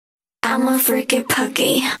I'm a freaky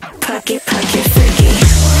puggy, puggy, puggy, freaky.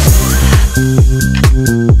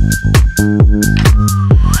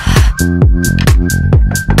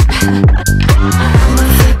 I'm a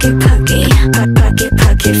freaky puggy, puggy,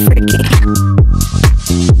 puggy, freaky.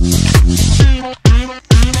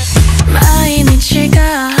 毎日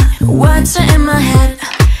が What's in my head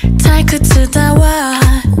退屈だわ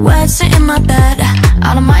What's in my bed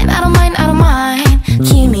I don't mind, I don't mind, I don't mind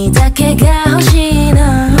君だけが欲しいの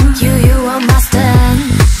You are my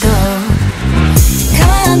stand 我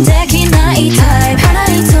慢できないタイプ鼻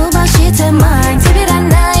に飛ばしてマインつびら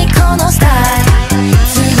ないこのスタイル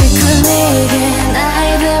つびく逃げ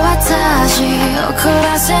ないで私怒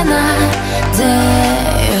らせないで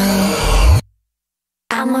よ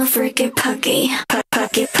I'm a freaky puggy, puggy,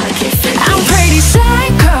 puggy, freaky. I'm pretty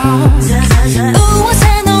psycho.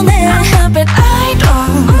噂のね I'm a bit idol.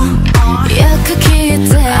 よく聞い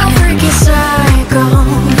て I'm freaky psycho.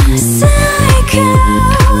 Psycho.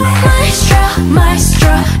 Maestro,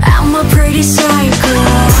 maestro. I'm a pretty psycho.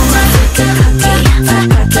 I'm a freaky puggy,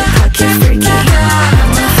 puggy, puggy, freaky.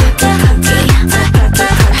 I'm a freaky puggy,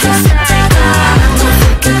 puggy, puggy, freaky. I'm a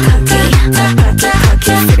freaky puggy,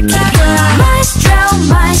 puggy, freaky. Maestro,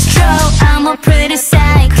 maestro. I'm a pretty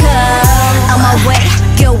psycho. On my way,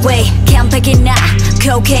 go away. 完璧な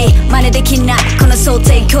光景真似できないこの想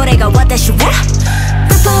定これが私は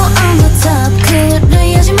Purple on the top 狂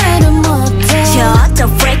い始めるもってちょっと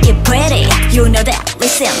freaky pretty You know that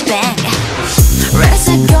listen bang Let's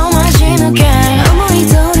go マジのゲーム思い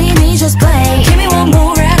通りに just play 君は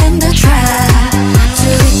もう right in the trap つい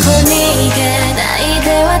こ逃げない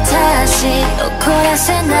で私怒ら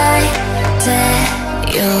せないで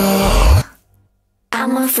よ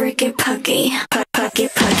I'm a freaky puggy, puggy, puggy,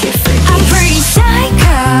 freaky. I'm pretty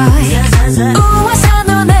psycho.噂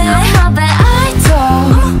のね I'm a bit idol.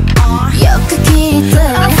 よく聞いて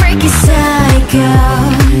I'm freaky psycho.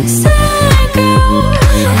 Psycho.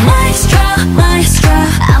 Maestro, maestro.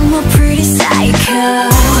 I'm a pretty psycho.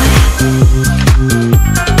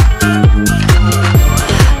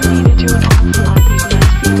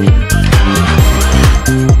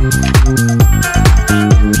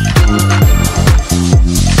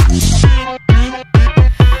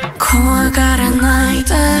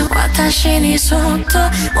 Watashi ni sotto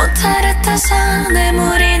持たれたさ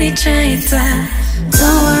眠りについて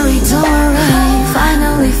Don't worry, don't worry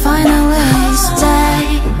Finally, finally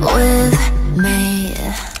Stay with me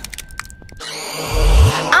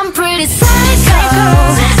I'm pretty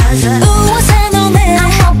psycho